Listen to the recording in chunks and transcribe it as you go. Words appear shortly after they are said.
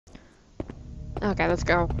Okay, let's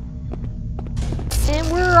go.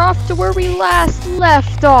 And we're off to where we last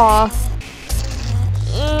left off.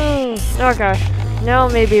 Okay. Now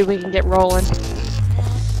maybe we can get rolling.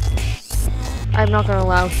 I'm not gonna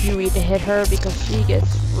allow Huey to hit her because she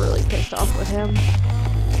gets really pissed off with him.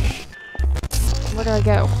 Where do I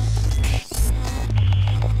go?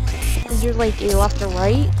 Is there like a left or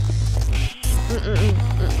right?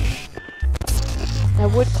 I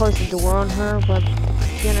would close the door on her, but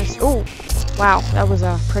Fiona. Oh, wow, that was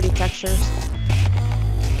pretty textures.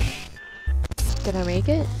 Did I make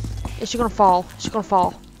it? Is she gonna fall? She's gonna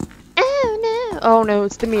fall. Oh no! Oh no,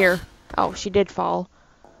 it's the mirror. Oh, she did fall.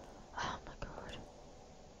 Oh my god.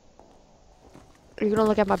 Are you gonna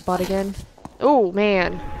look at my butt again? Oh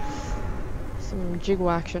man. Some jiggle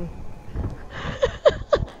action.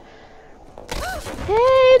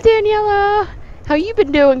 Hey Daniela! How you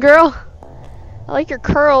been doing, girl? I like your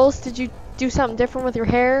curls. Did you do something different with your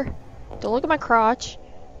hair? Don't look at my crotch.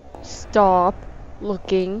 Stop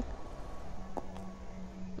looking.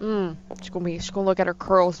 She's gonna look at her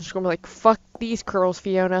curls and she's gonna be like, fuck these curls,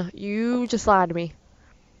 Fiona. You just lied to me.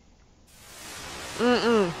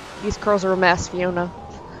 These curls are a mess, Fiona.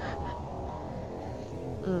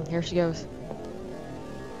 Here she goes.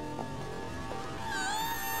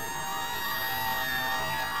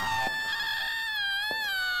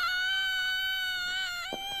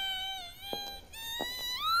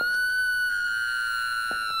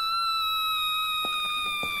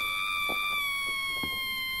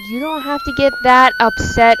 You don't have to get that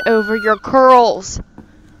upset over your curls.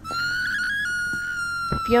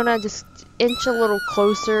 Fiona, just inch a little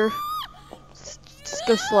closer. Just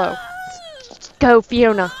go slow. Just go,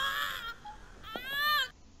 Fiona.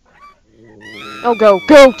 Oh, go,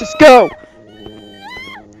 just go.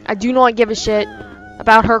 I do not give a shit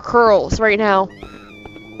about her curls right now.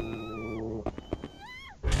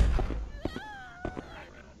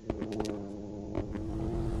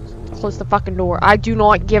 Close the fucking door. I do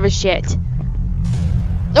not give a shit.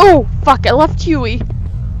 Oh, fuck, I left Huey.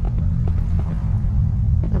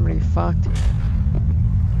 I'm gonna be fucked.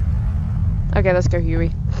 Okay, let's go,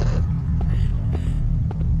 Huey.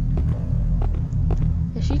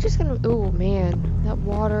 Is she just gonna... Oh, man. That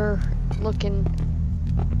water looking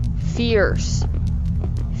fierce.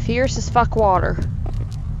 Fierce as fuck water.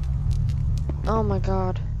 Oh, my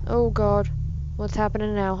God. Oh, God. What's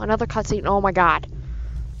happening now? Another cutscene. Oh, my God.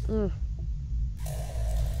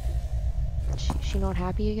 She not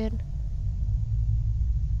happy again?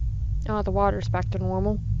 Oh, the water's back to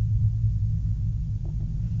normal.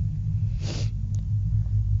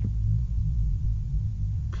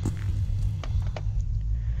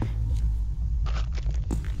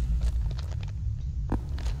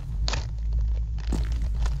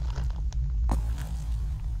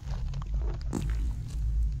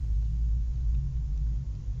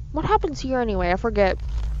 What happens here anyway? I forget.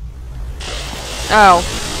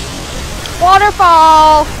 Oh.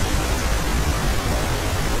 Waterfall!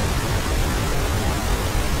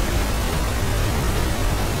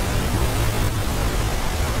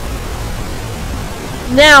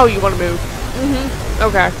 Now you want to move.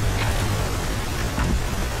 Okay.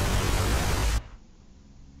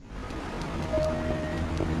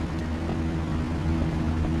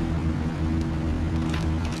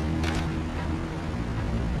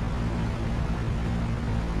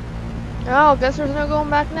 Oh, guess there's no going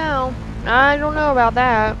back now. I don't know about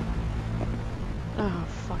that. Oh,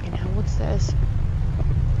 fucking hell, what's this?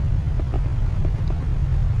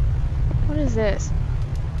 What is this?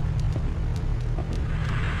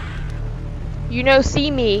 You know,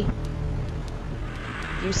 see me.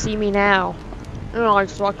 You see me now. No, I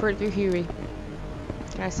just walked right through Huey.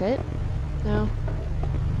 Can I sit? No.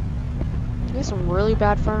 There's some really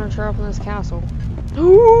bad furniture up in this castle.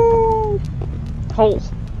 Ooh! Hole.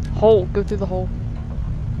 Hole. Go through the hole.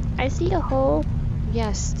 I see a hole.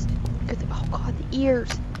 Yes. Oh god, the ears.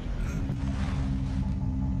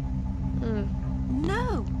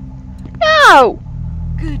 No. No!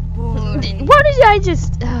 Good boy. What did I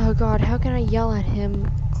just... Oh god, how can I yell at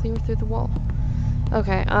him clear through the wall?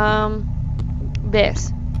 Okay,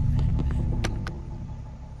 this.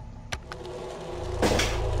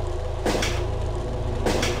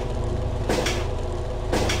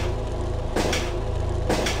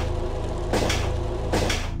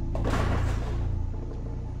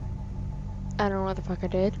 I don't know what the fuck I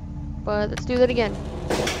did, but let's do that again.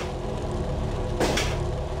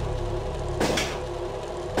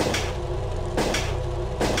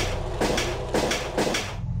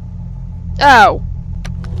 Oh.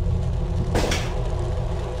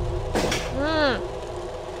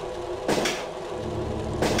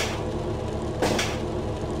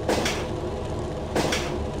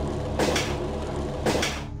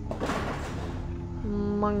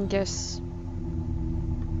 fungus.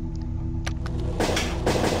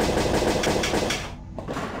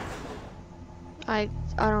 I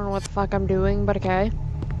don't know what the fuck I'm doing, but okay.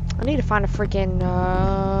 I need to find a freaking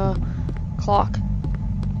clock.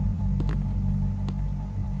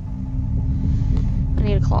 I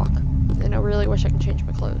need a clock. And I really wish I could change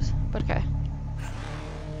my clothes, but okay.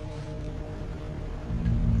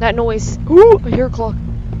 That noise. Ooh, I hear a clock.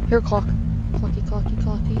 I hear a clock. Clocky, clocky,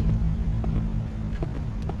 clocky.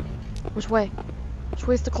 Which way? Which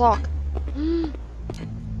way's the clock? Is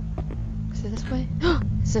it this way?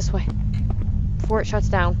 It's this way. Before it shuts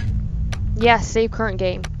down. Yes, save current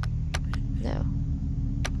game. No.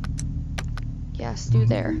 Yes, do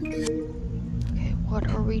there. Okay, what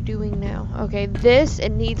are we doing now? Okay, this, it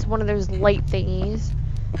needs one of those light thingies.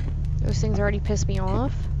 Those things already pissed me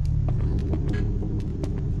off.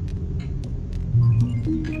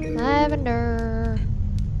 Lavender.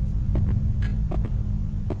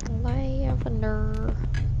 Lavender.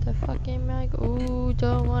 The fuck am I? Ooh,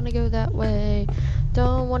 don't want to go that way.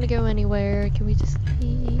 Don't want to go anywhere. Can we just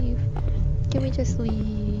leave? Can we just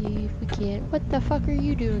leave? We can't. What the fuck are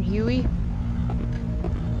you doing, Huey?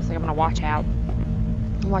 Looks like I'm gonna watch out.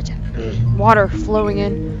 Watch out. Water flowing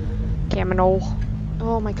in. Caminol.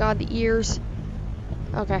 Oh my god, the ears.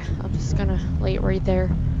 Okay, I'm just gonna lay it right there.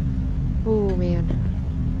 Ooh, man.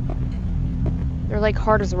 They're like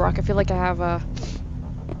hard as a rock. I feel like I have a...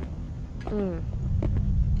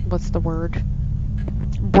 what's the word?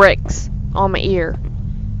 Bricks on my ear.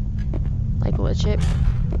 Like legit.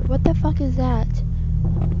 What the fuck is that?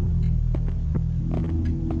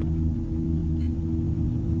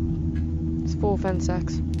 It's full of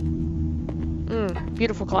insects.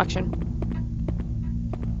 Beautiful collection.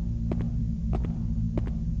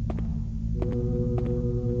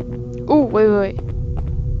 Ooh, wait.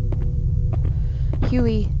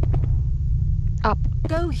 Huey. Up.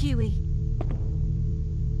 Go, Huey.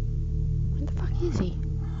 Where the fuck is he?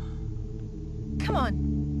 Come on.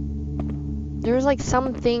 There's like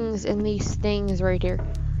some things in these things right here.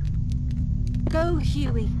 Go,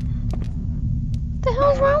 Huey. What the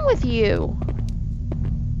hell's wrong with you?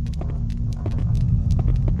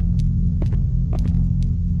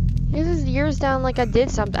 He has his ears down like I did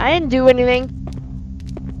something. I didn't do anything.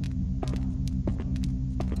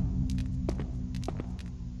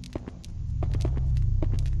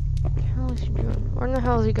 What the hell is he doing? Where in the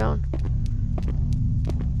hell is he going?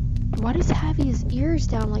 Why does he have his ears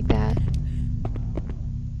down like that?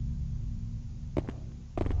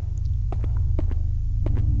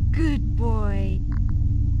 Good boy.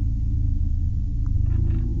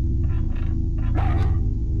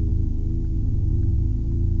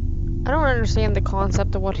 I don't understand the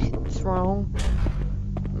concept of what's wrong.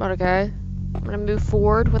 But okay. I'm gonna move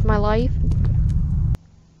forward with my life.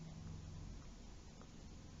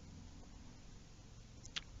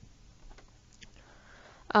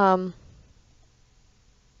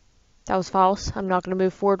 That was false. I'm not gonna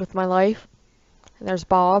move forward with my life. And there's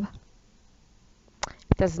Bob.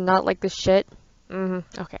 He does not like this shit.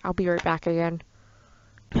 Okay, I'll be right back again.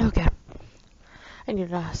 Okay. I need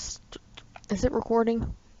to... Is it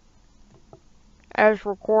recording? It's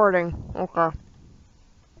recording. Okay.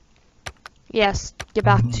 Yes, get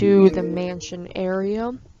back to the mansion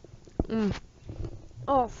area.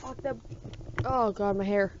 Oh, fuck that. Oh, God, my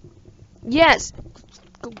hair. Yes!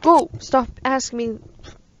 Go! Stop asking me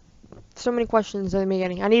so many questions in the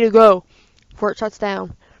beginning. I need to go before it shuts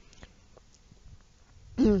down.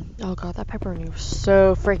 Oh, God, that pepperoni was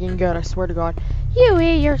so freaking good. I swear to God.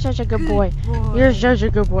 Huey, you're such a good boy. You're such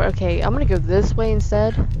a good boy. Okay, I'm gonna go this way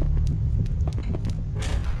instead.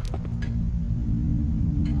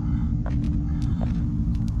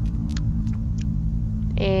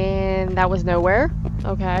 And that was nowhere.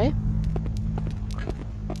 Okay.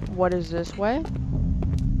 What is this way?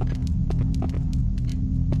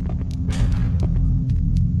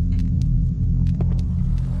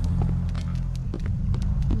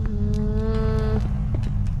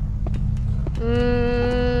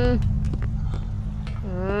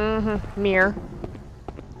 Mirror.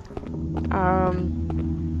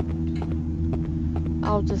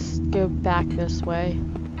 I'll just go back this way.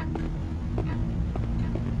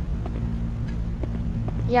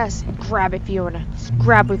 Yes, grab it, Fiona. Just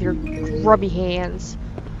grab with your grubby hands.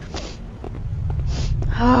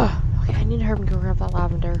 Okay, I need to hurry and go grab that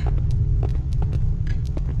lavender.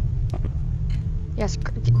 Yes,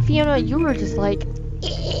 Fiona, you were just like,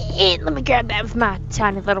 let me grab that with my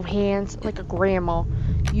tiny little hands, like a grandma.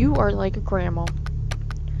 You are like a grandma.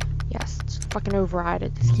 Yes, just fucking override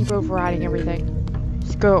it. Just keep overriding everything.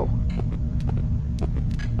 Just go.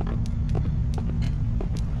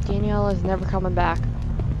 Danielle is never coming back.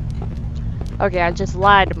 Okay, I just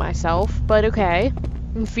lied to myself, but okay.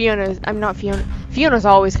 And I'm not Fiona. Fiona's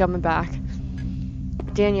always coming back.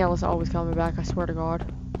 Danielle is always coming back, I swear to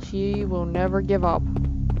God. She will never give up.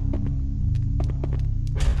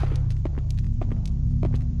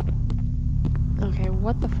 Okay,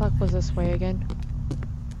 what the fuck was this way again?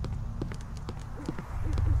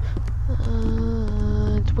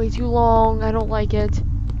 It's way too long. I don't like it.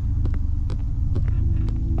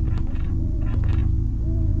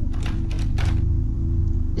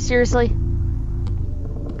 Seriously?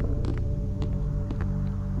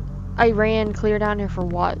 I ran clear down here for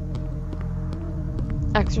what?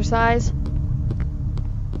 Exercise?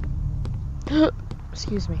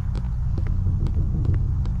 Excuse me.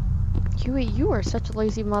 Huey, you are such a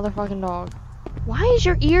lazy motherfucking dog. Why is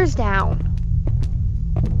your ears down?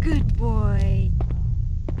 Good boy.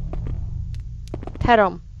 Pet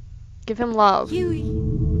him. Give him love. Huey.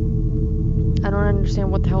 I don't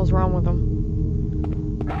understand what the hell's wrong with him.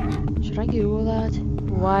 Should I Google that?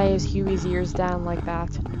 Why is Huey's ears down like that?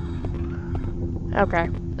 Okay.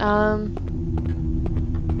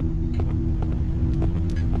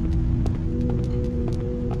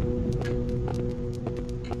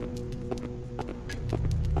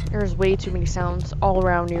 There's way too many sounds all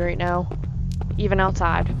around me right now. Even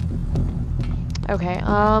outside. Okay,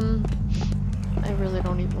 I really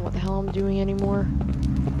don't even know what the hell I'm doing anymore.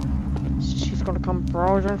 She's gonna come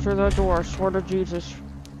browsing through the door, I swear to Jesus.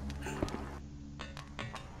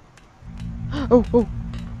 Oh, oh!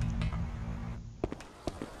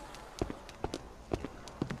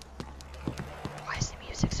 Why is the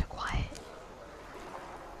music so quiet?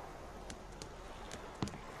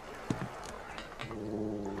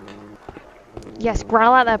 Yes,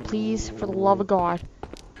 growl at that, please, for the love of God.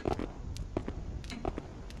 I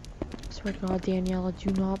swear to God, Daniela,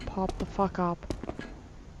 do not pop the fuck up.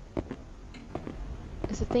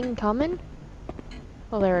 Is the thing coming?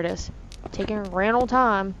 Oh, there it is. Taking a grand old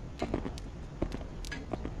time.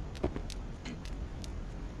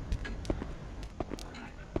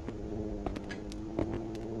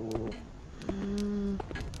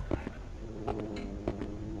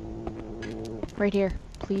 Right here.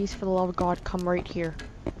 Please, for the love of God, come right here.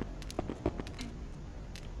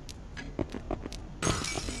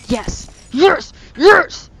 Yes! Yes!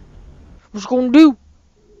 Yes! What you gonna do?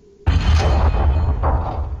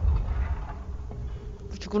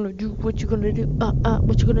 What you gonna do? What you gonna do?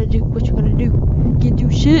 What you gonna do? What you gonna do? Can't do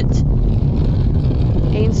shit.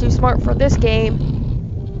 Ain't too smart for this game.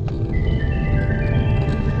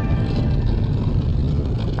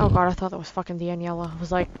 Oh God, I thought that was fucking Daniela. I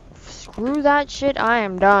was like, screw that shit, I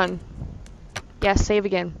am done. Yes, save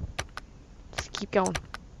again. Just keep going.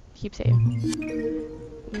 Keep saving.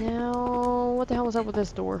 Now, what the hell is up with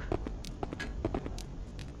this door?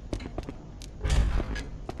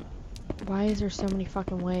 Why is there so many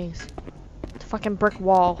fucking ways? It's a fucking brick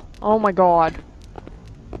wall. Oh my God.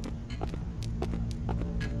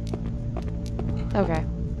 Okay.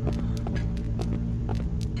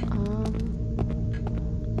 I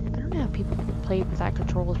don't know how people played with that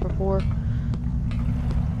controllers before.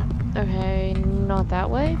 Okay, not that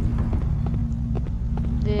way.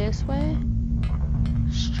 This way.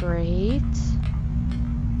 Straight.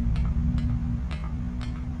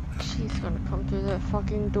 She's gonna come through that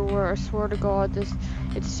fucking door. I swear to God,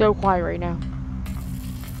 it's so quiet right now.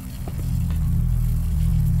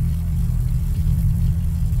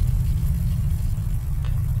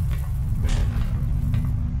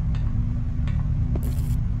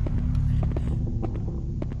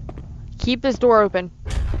 Keep this door open.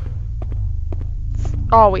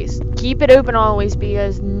 Always. Keep it open always,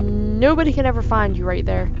 because nobody can ever find you right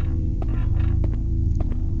there.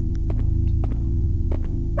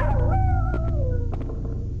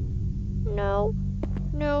 No.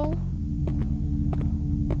 No.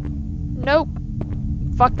 Nope.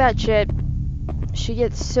 Fuck that shit. She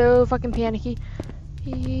gets so fucking panicky.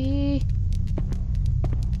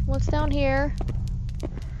 What's down here?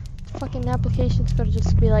 The fucking application's gonna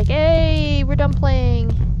just be like, hey, we're done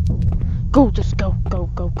playing. Go, just go, go,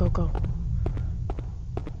 go, go, go.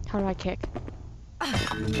 How do I kick?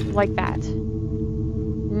 Like that.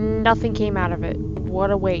 Nothing came out of it. What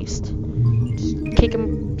a waste. Just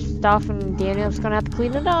kicking stuff and Daniel's gonna have to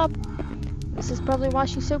clean it up. This is probably why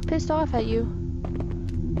she's so pissed off at you.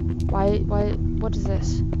 What is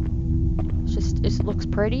this? It looks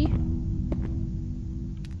pretty.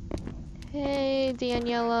 Hey,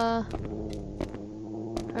 Daniela.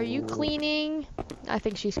 Are you cleaning? I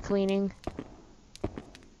think she's cleaning.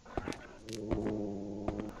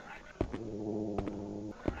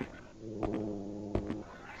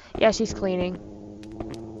 Yeah, she's cleaning.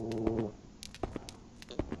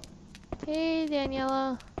 Hey,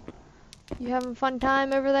 Daniela? You having a fun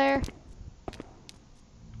time over there?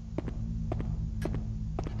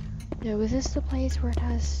 No, is this the place where it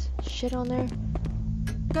has shit on there?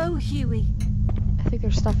 Go, Huey. I think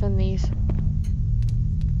there's stuff in these.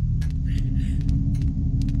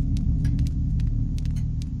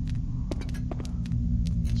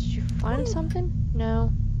 Did you find something?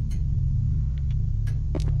 No.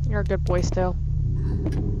 You're a good boy still.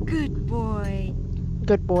 Good boy.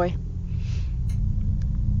 Good boy.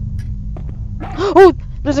 Oh!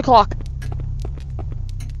 There's a clock!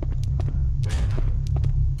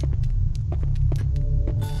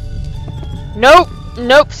 Nope!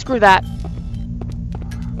 Nope, screw that.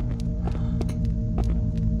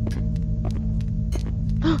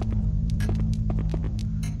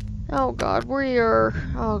 Oh god,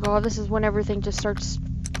 oh god, this is when everything just starts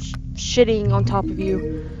shitting on top of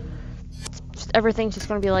you. Everything's just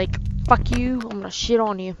gonna be like, fuck you, I'm gonna shit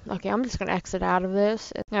on you. Okay, I'm just gonna exit out of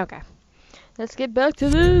this. Okay. Let's get back to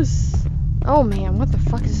this. Oh man, what the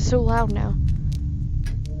fuck is it so loud now?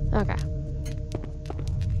 Okay.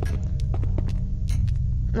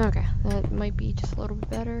 Okay, that might be just a little bit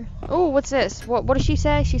better. Oh, what's this? What did she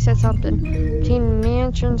say? She said something. Team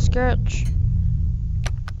Mansion Sketch.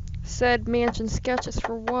 Said Mansion Sketches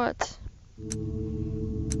for what?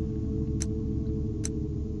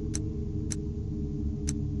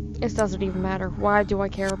 This doesn't even matter. Why do I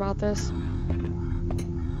care about this?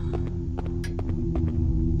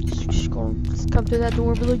 Just gonna come through that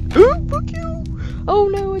door and be like, oh, fuck you! Oh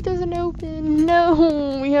no, it doesn't open.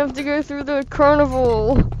 No, we have to go through the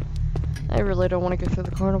carnival. I really don't want to go through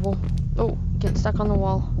the carnival. Oh, getting stuck on the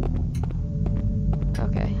wall.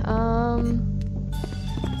 Okay,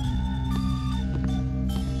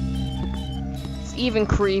 it's even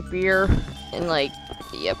creepier. And like,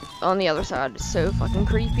 yep, on the other side, it's so fucking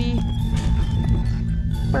creepy.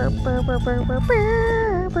 Oh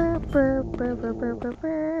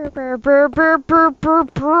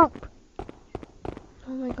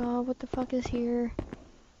my god, what the fuck is here?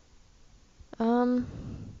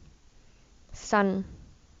 Sun.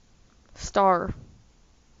 Star.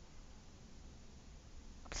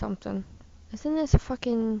 Something. Isn't this a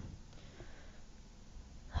fucking...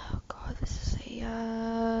 Oh god, this is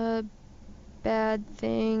a, bad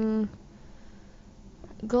thing.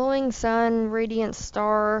 Glowing sun, radiant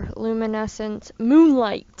star, luminescent,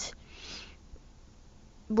 moonlight.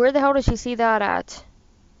 Where the hell did she see that at?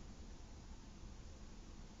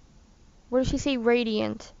 Where did she see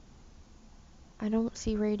radiant? I don't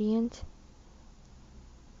see radiant.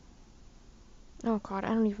 Oh god, I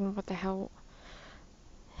don't even know what the hell.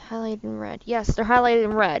 Highlighted in red. Yes, they're highlighted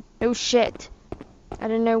in red. No shit. I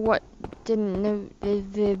didn't know what. Didn't know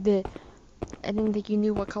the. I didn't think you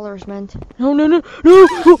knew what colors meant. No, no, no, no!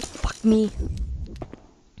 Oh, fuck me.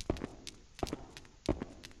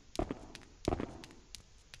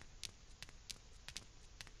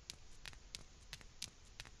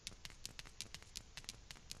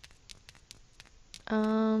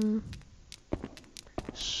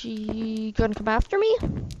 She gonna come after me?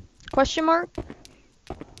 Question mark?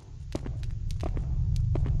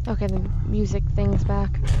 Okay, the music thing's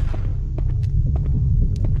back.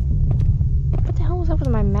 What the hell was up with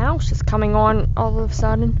my mouse just coming on all of a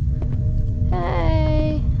sudden?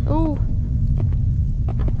 Hey! Ooh.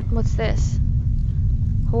 What's this?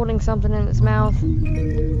 Holding something in its mouth.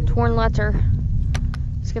 Torn letter.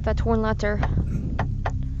 Let's get that torn letter.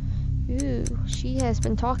 Ooh, she has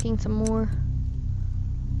been talking some more.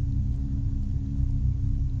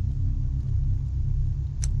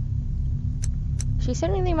 She said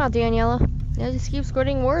anything about Daniela? It just keeps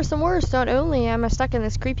getting worse and worse. Not only am I stuck in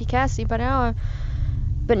this creepy castle, but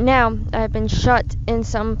now I've been shut in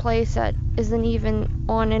some place that isn't even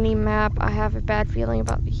on any map. I have a bad feeling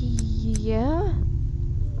about. Yeah.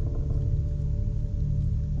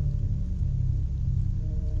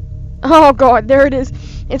 Oh god, there it is.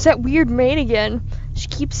 It's that weird maid again. She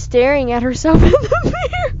keeps staring at herself in the mirror.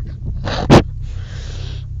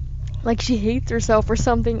 Like she hates herself or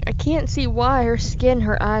something. I can't see why. Her skin,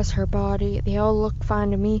 her eyes, her body, they all look fine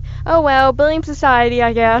to me. Oh well, blame society,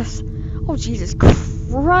 I guess. Oh Jesus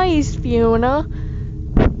Christ, Fiona.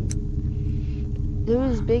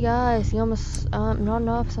 Those big eyes, he almost, not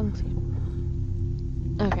enough,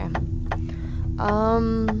 something. Okay.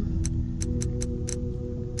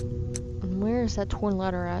 Where is that torn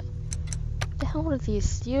letter at? What the hell are these?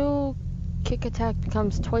 Steel kick attack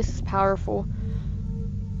becomes twice as powerful.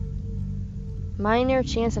 Minor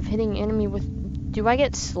chance of hitting enemy with... Do I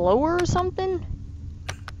get slower or something?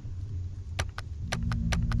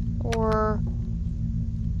 Or...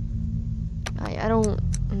 I don't...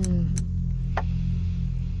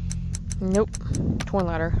 Nope. Torn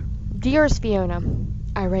letter. Dearest Fiona,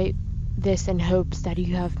 I write this in hopes that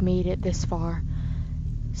you have made it this far.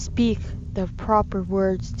 Speak the proper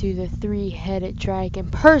words to the three-headed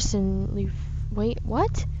dragon. Personally, wait,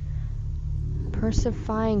 what?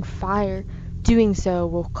 Persifying fire. Doing so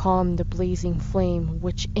will calm the blazing flame,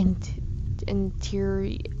 which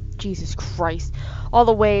interior. Jesus Christ. All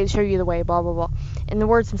the ways show you the way, blah blah blah. And the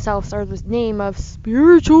words themselves are the name of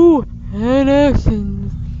spiritual and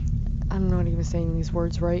actions. I'm not even saying these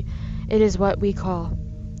words right. It is what we call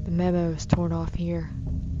the memo is torn off here.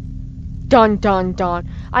 Dun dun dun.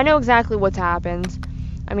 I know exactly what's happened.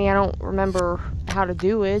 I mean, I don't remember how to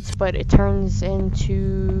do it, but it turns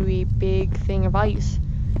into a big thing of ice.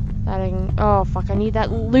 That I can, oh fuck, I need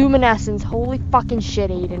that luminescence. Holy fucking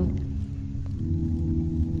shit, Aiden.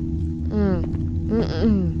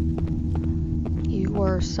 You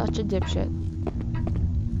were such a dipshit.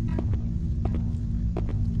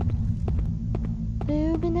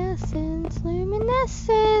 Luminescence,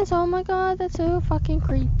 luminescence. Oh my god, that's so fucking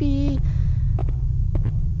creepy.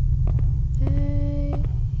 Hey,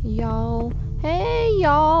 y'all. Hey,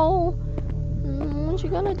 y'all. What you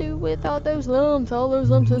gonna do with all those lumps? All those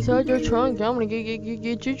lumps inside your trunk? I'm gonna get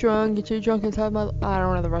you drunk. Get you drunk inside my... I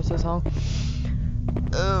don't know the rest of the song.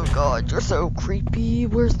 Oh god, you're so creepy.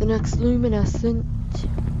 Where's the next luminescent?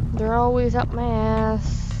 They're always up my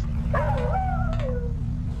ass.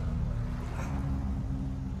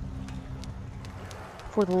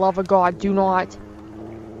 For the love of God, do not.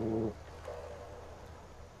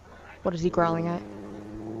 What is he growling at?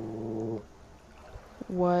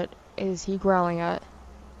 What is he growling at?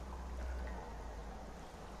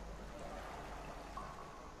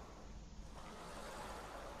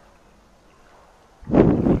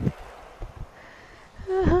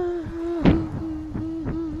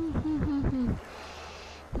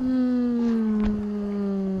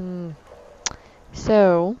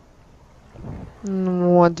 So,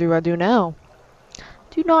 what do I do now?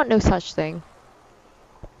 Do not know such thing.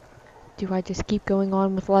 Do I just keep going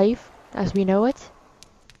on with life as we know it?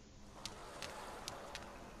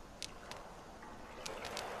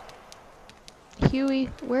 Huey,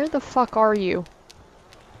 where the fuck are you?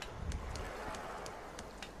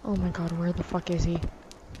 Oh my god, where the fuck is he?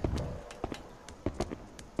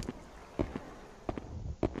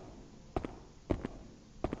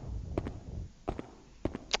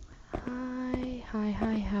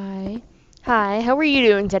 Hi, how are you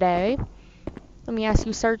doing today? Let me ask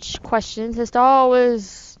you search questions. This doll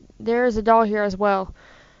is... There's a doll here as well.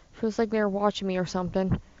 Feels like they're watching me or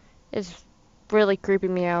something. It's really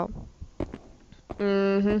creeping me out.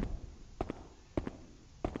 Oh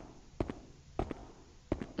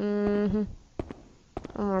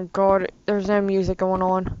my god, there's no music going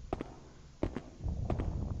on.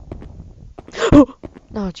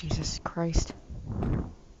 Oh, Jesus Christ.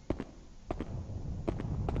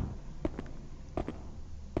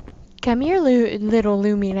 Come here, little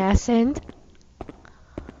luminescent.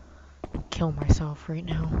 I'll kill myself right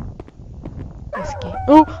now. Escape.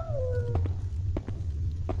 Oh!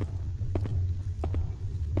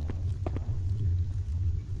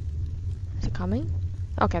 Is it coming?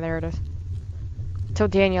 Okay, there it is. So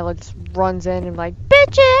Daniela just runs in and like,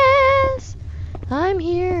 bitches! I'm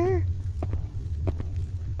here.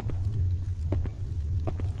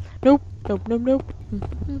 Nope, nope, nope, nope.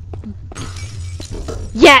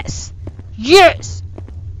 Yes! Yes!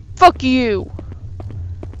 Fuck you!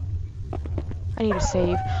 I need to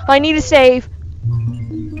save. I need to save!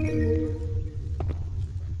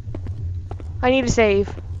 I need to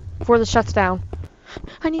save before this shuts down.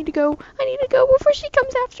 I need to go. I need to go before she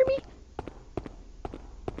comes after me.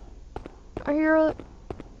 I hear her.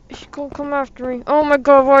 She's gonna come after me. Oh my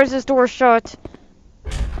god, why is this door shut?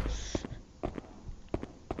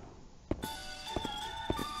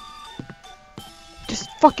 Just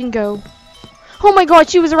fucking go. Oh my god,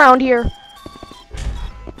 she was around here.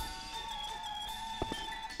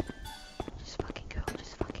 Just fucking go.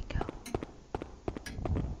 Just fucking go.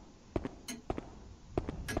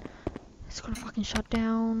 It's gonna fucking shut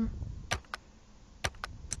down.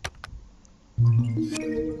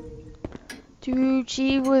 Dude,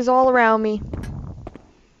 she was all around me.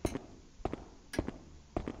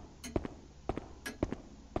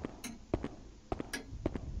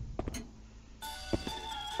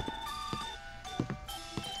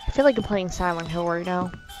 I feel like I'm playing Silent Hill right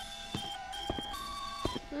now.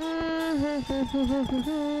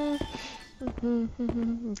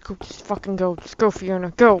 Go, just fucking go. Just go,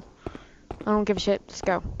 Fiona. Go. I don't give a shit. Just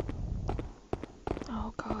go.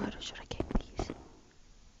 Oh god, should I get these?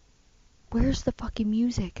 Where's the fucking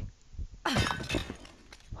music?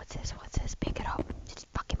 What's this? What's this? Pick it up. Just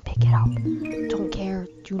fucking pick get up. Don't care.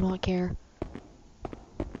 Do not care.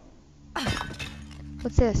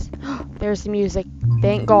 What's this? There's the music.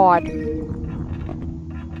 Thank God.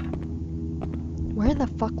 Where the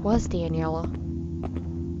fuck was Daniela?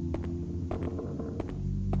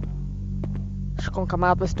 She's gonna come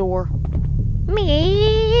out this door.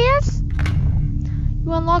 Miss!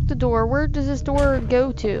 You unlocked the door. Where does this door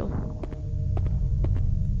go to?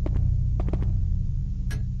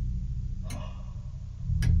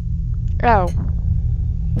 Oh.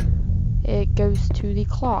 It goes to the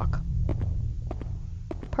clock.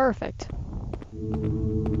 Perfect.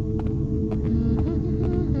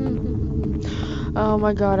 Oh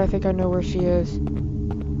my God, I think I know where she is.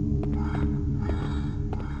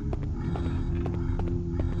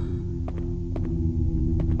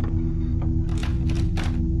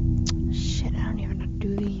 Shit, I don't even know how to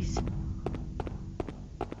do these.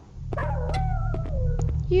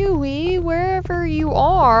 Huey, wherever you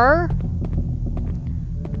are.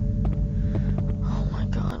 Oh my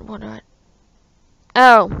God, what I...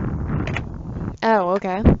 Oh. Oh,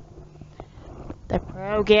 okay. The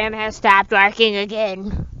program has stopped working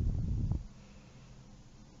again.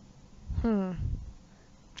 I'm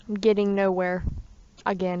getting nowhere.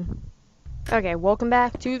 Again. Okay, welcome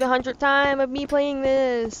back to the 100th time of me playing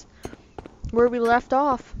this. Where we left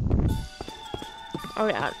off. Oh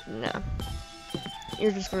yeah, no.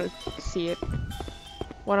 You're just gonna see it.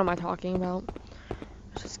 What am I talking about?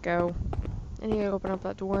 Let's just go. I need to open up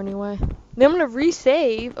that door anyway. Then I'm gonna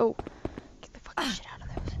resave. Oh, get the fucking shit out of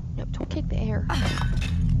those. No, don't kick the air.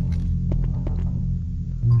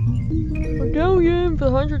 We're going for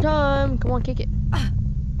the 100th time. Come on, kick it.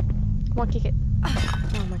 Come on, kick it.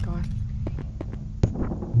 Oh my God.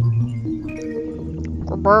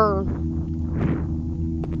 Burn.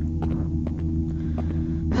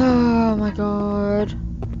 Oh my God.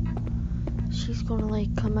 She's gonna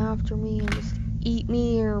like come after me and just eat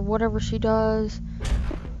me or whatever she does.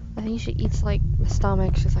 I think she eats like my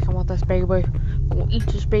stomach. She's like, I want this baby. I will eat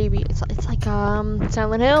this baby. It's like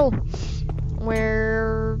Silent Hill,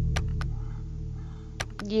 where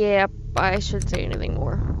yeah, I shouldn't say anything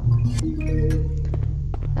more.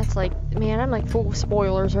 That's like, man, I'm like full of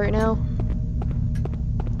spoilers right now.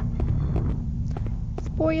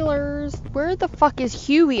 Spoilers. Where the fuck is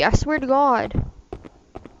Huey? I swear to God.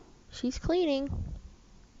 She's cleaning.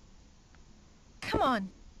 Come on.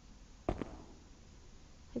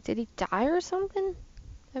 Did he die or something?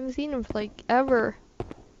 I haven't seen him for like ever.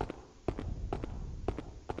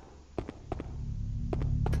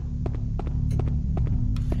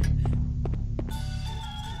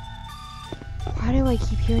 Why do I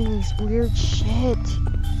keep hearing this weird shit?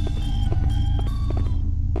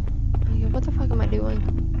 Okay, what the fuck am I doing?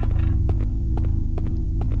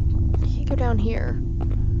 I can't go down here.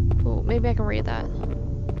 Oh, maybe I can read that.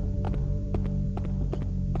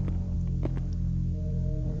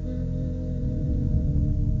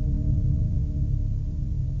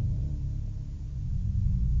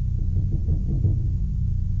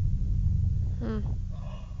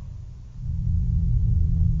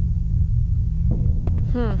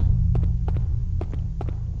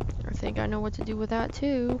 I think I know what to do with that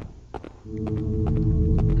too.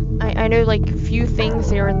 I know like a few things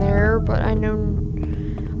here and there, but I know...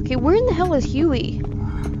 Okay, where in the hell is Huey?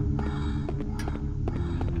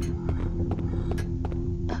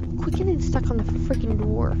 Quit getting stuck on the freaking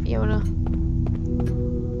door, Fiona.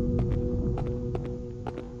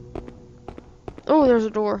 Oh, there's a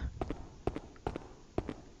door.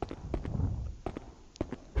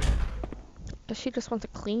 Does she just want to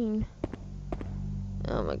clean?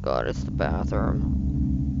 Oh my God, it's the bathroom.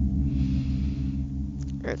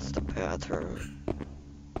 It's the bathroom.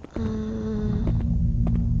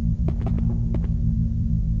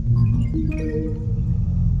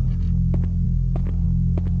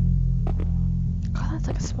 God, that's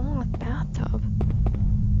like a small bathtub.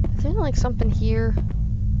 Is there like something here?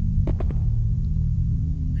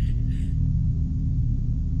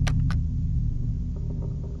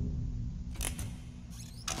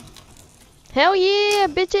 Hell yeah,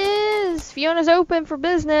 bitches! Fiona's open for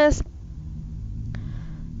business.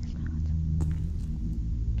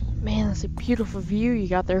 Man, that's a beautiful view you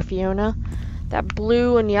got there, Fiona. That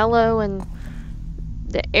blue and yellow and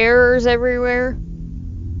the errors everywhere.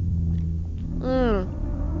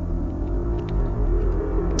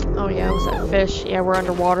 Oh yeah, what's that fish? Yeah, we're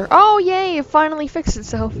underwater. Oh yay, it finally fixed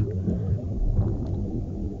itself.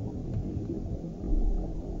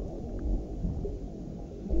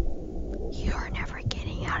 You're never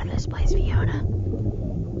getting out of this place, Fiona.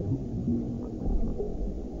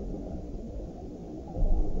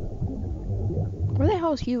 Where the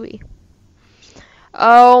hell is Huey?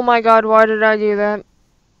 Oh my god, why did I do that?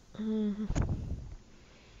 Mhm.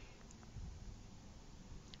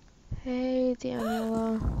 Hey,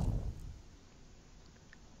 Daniela.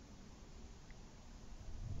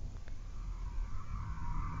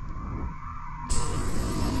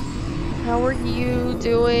 How are you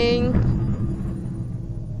doing?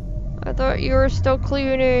 I thought you were still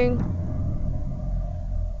cleaning.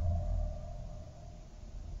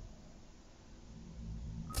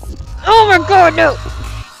 Oh my god, no!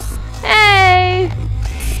 Hey!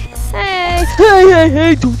 Hey!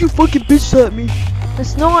 Hey, don't you fucking bitch slap me.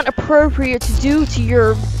 That's not appropriate to do to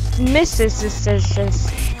your missus.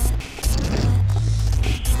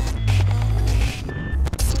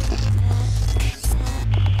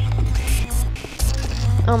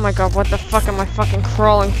 Oh my god, what the fuck am I fucking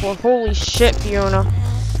crawling for? Holy shit, Fiona.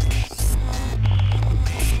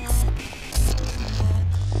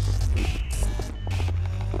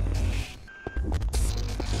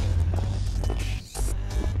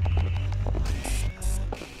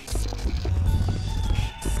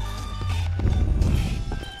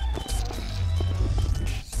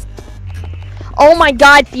 Oh my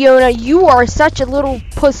god, Fiona, you are such a little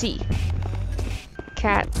pussy.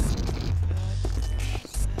 Cat.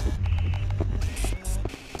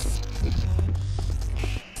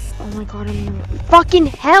 Oh my god, I'm fucking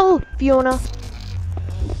hell, Fiona.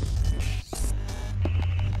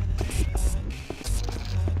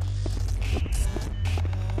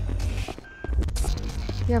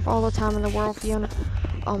 You have all the time in the world, Fiona.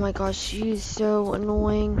 Oh my gosh, she's so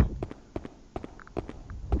annoying.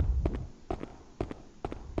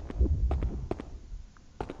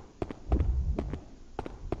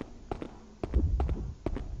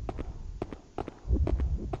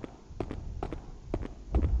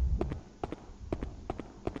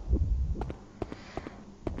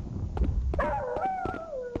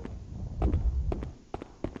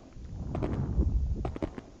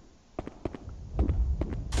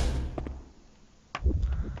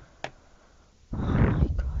 Oh my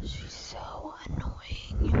gosh, she's so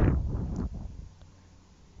annoying.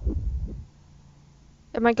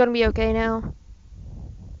 Am I gonna be okay now?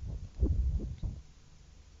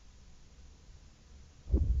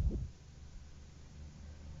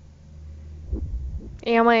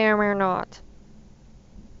 Am I or not?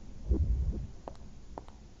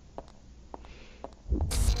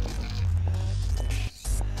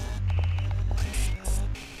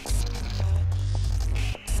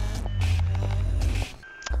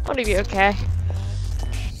 I'm gonna be okay.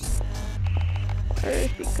 Where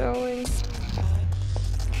is she going?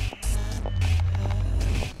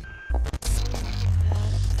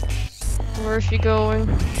 Where is she going?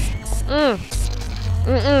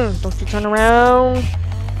 Don't you turn around.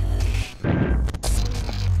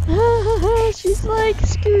 She's like,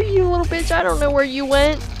 screw you, little bitch. I don't know where you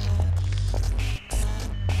went.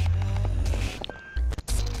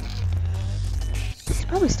 She's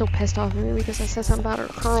probably still pissed off at me because I said something about her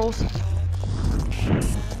curls.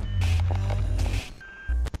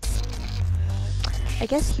 I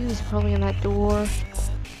guess Hugh's probably in that door.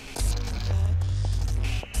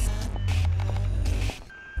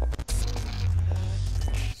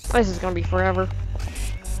 This is gonna be forever.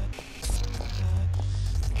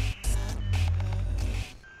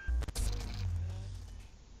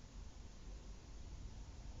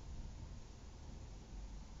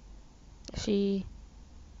 She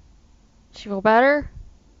feel better?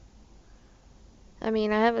 I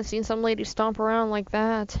mean, I haven't seen some lady stomp around like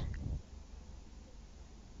that.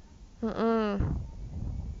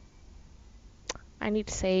 I need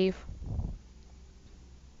to save.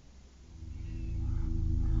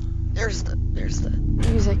 There's the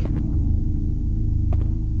music.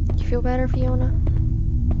 You feel better, Fiona?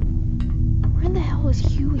 Where in the hell is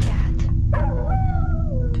Huey at?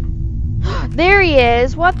 There he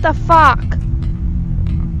is! What the fuck?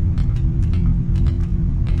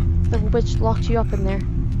 The witch locked you up in there.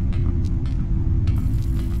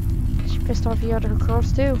 She pissed off you out of her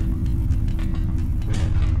curls too.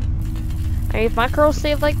 I mean, if my curls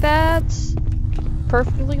stayed like that,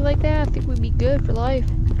 perfectly like that, I think we'd be good for life.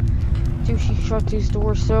 Dude, she shut these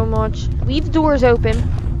doors so much. Leave the doors open.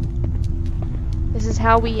 This is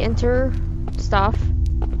how we enter stuff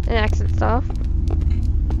and exit stuff.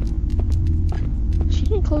 She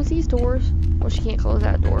didn't close these doors. Well, she can't close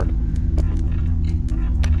that door.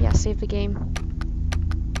 Yeah, save the game.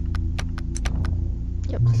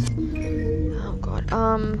 Yep. Oh god.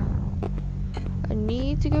 I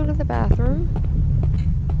need to go to the bathroom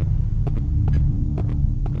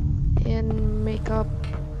and make up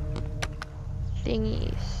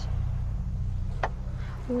thingies.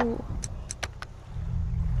 Ooh.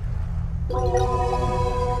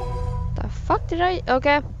 fuck did I?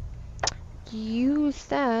 Okay. Use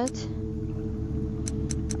that.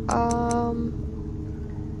 Oh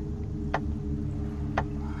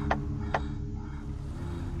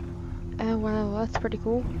wow, that's pretty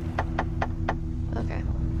cool. Okay.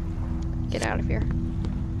 Get out of here.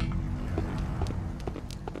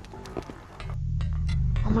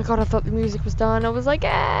 Oh my god, I thought the music was done. I was like,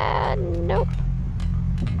 nope.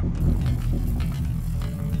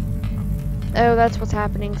 Oh, that's what's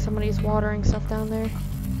happening. Somebody's watering stuff down there.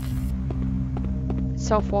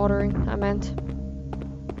 Self-watering, I meant.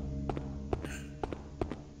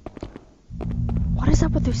 What is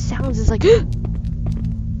up with those sounds? It's like,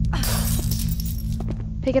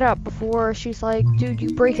 pick it up before she's like, dude,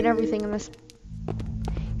 you breaking everything in this.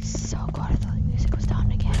 So god, I thought the music was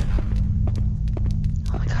done again.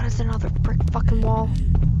 Oh my god, it's another brick fucking wall.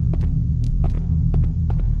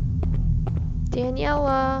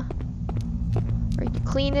 Daniela, are you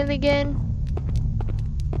cleaning again?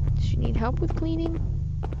 Does she need help with cleaning?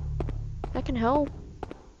 I can help.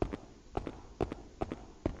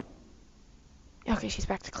 Okay, she's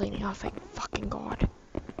back to cleaning. Oh, thank fucking god.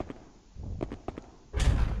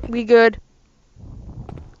 We good.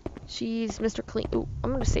 She's Mr. Clean. Ooh,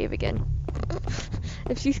 I'm gonna save again.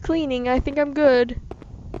 If she's cleaning, I think I'm good.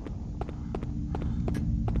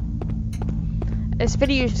 This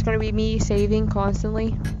video is just gonna be me saving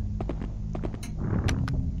constantly.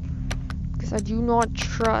 Because I do not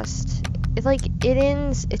trust. It's like, it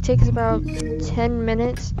ends, it takes about 10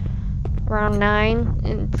 minutes, around 9,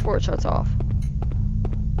 and before it shuts off.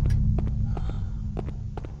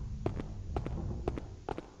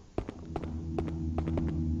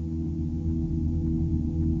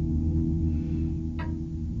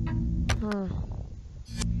 I'm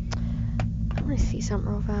gonna see something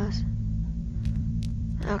real fast.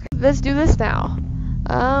 Okay, let's do this now.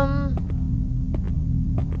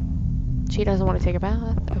 She doesn't want to take a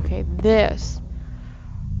bath. Okay, this.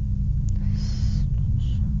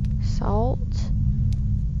 Salt.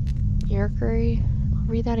 Mercury. I'll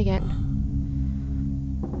read that again.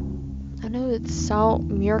 I know it's salt,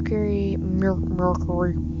 mercury,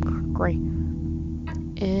 mercury.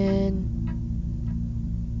 And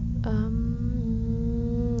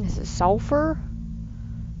is it sulfur?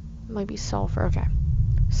 It might be sulfur. Okay.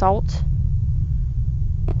 Salt.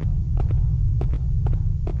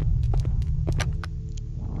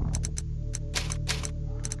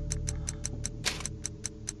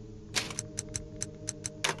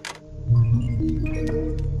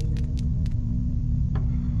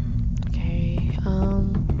 Okay,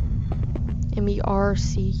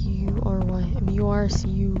 M-E-R-C-U-R-Y.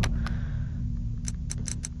 M-U-R-C-U.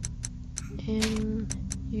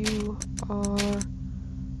 M-U-R.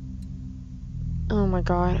 Oh my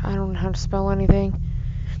god, I don't know how to spell anything.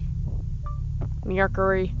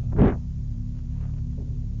 Mercury.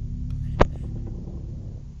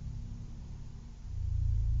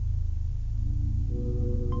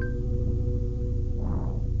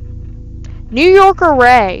 New Yorker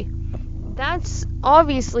Ray. That's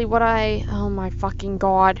obviously what I... Oh my fucking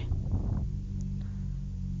god.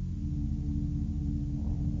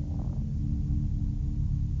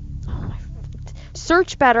 Oh my...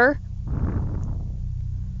 Search better. Oh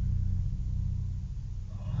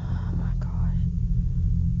my god.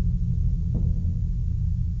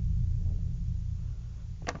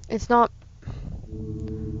 It's not...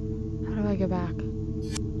 How do I go back?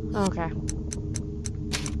 Okay.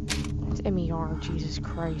 It's M-E-R, Jesus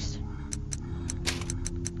Christ.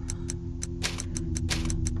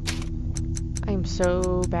 I am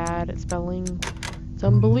so bad at spelling. It's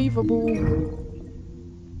unbelievable.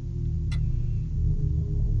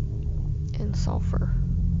 And sulfur.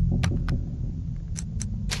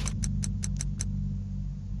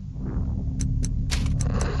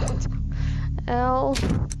 L-F-U-R.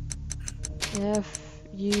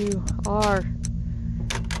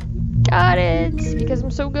 Got it! Because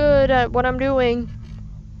I'm so good at what I'm doing.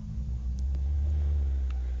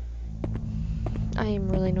 I am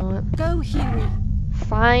really not. Go, Huey.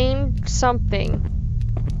 Find something.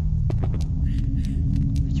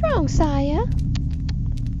 What's wrong, Saya?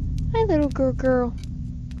 Hi, little girl.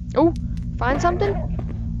 Oh, find something?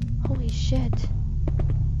 Holy shit.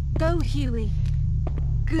 Go, Huey.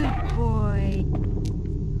 Good boy.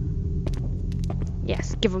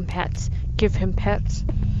 Yes, give him pets. Give him pets.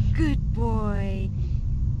 Good boy.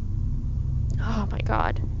 Oh my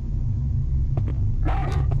god.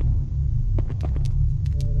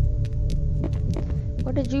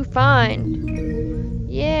 What did you find?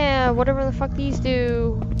 Yeah, whatever the fuck these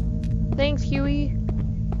do. Thanks, Huey.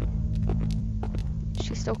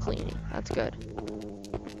 She's still cleaning. That's good.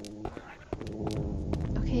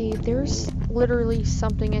 Okay, there's literally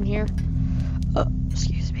something in here.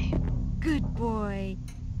 Excuse me. Good boy.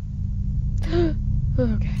 Okay.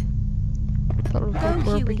 Thought it was Go, gonna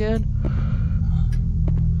burp Huey. again.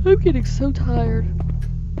 I'm getting so tired.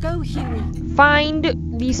 Go, Huey.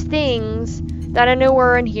 Find these things that I know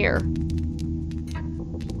are in here.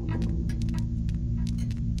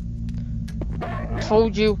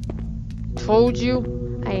 Told you. Told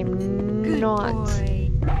you. I am Good not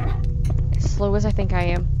boy. as slow as I think I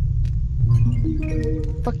am.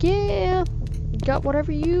 Fuck yeah. Got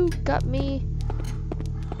whatever you got me.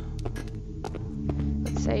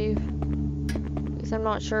 Let's save. Because I'm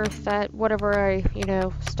not sure if that, whatever I, you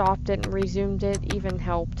know, stopped it and resumed it even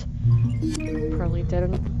helped. Probably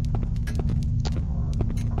didn't.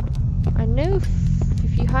 I know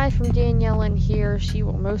if you hide from Danielle in here, she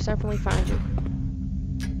will most definitely find you.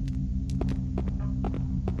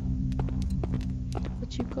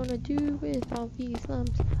 What you gonna do with all these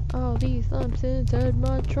lumps? All these lumps inside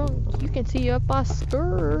my trunk. You can see up my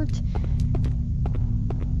skirt.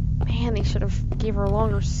 Man, they should have gave her a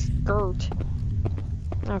longer skirt.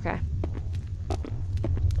 Okay.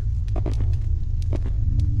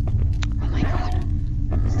 Oh my god.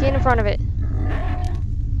 Stand in front of it.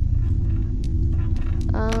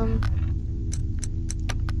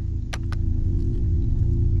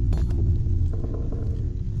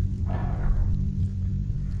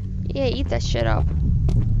 Yeah, eat that shit up.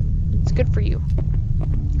 It's good for you.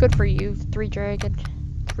 Good for you, three-headed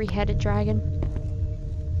dragon.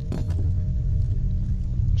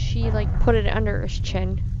 She, like, put it under his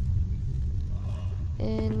chin.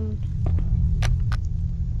 And...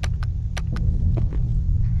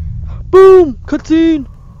 boom! Cutscene!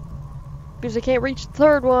 Because I can't reach the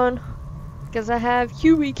third one. Because I have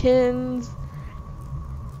Hueykins.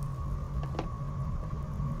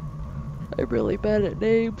 I'm really bad at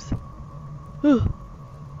names.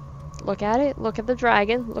 Look at it. Look at the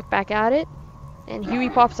dragon. Look back at it. And Huey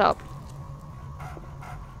pops up.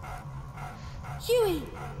 Huey.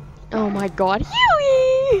 Oh my god.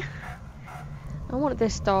 Huey! I want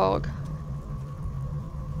this dog.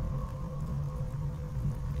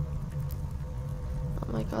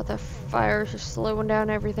 Oh my god, that fire is just slowing down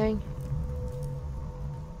everything.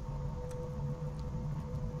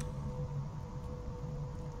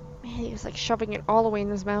 Man, he was like shoving it all the way in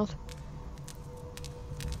his mouth.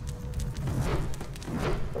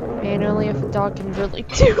 Man, only if a dog can really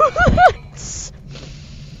do that.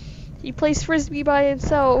 He plays frisbee by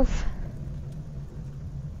himself.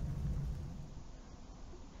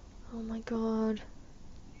 Oh my god.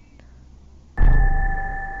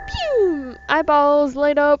 Pew! Eyeballs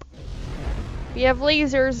light up. We have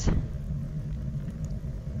lasers. I'm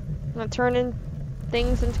not turning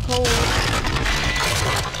things into coal.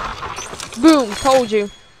 Boom! Told you.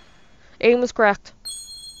 Aim was correct.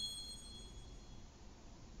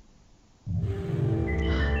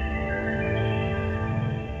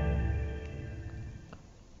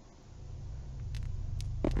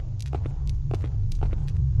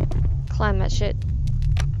 Climb that shit.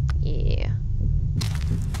 Yeah.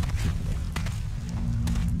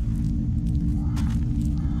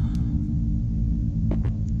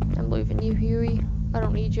 I'm leaving you, Huey. I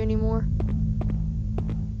don't need you anymore.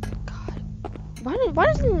 God. Why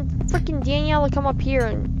doesn't freaking Daniela come up here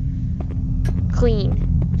and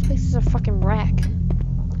clean? This place is a fucking wreck.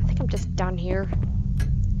 I think I'm just done here.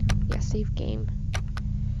 Yeah, save game.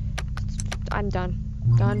 I'm done.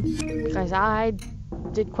 Done. Because I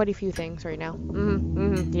did quite a few things right now.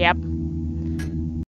 Yep.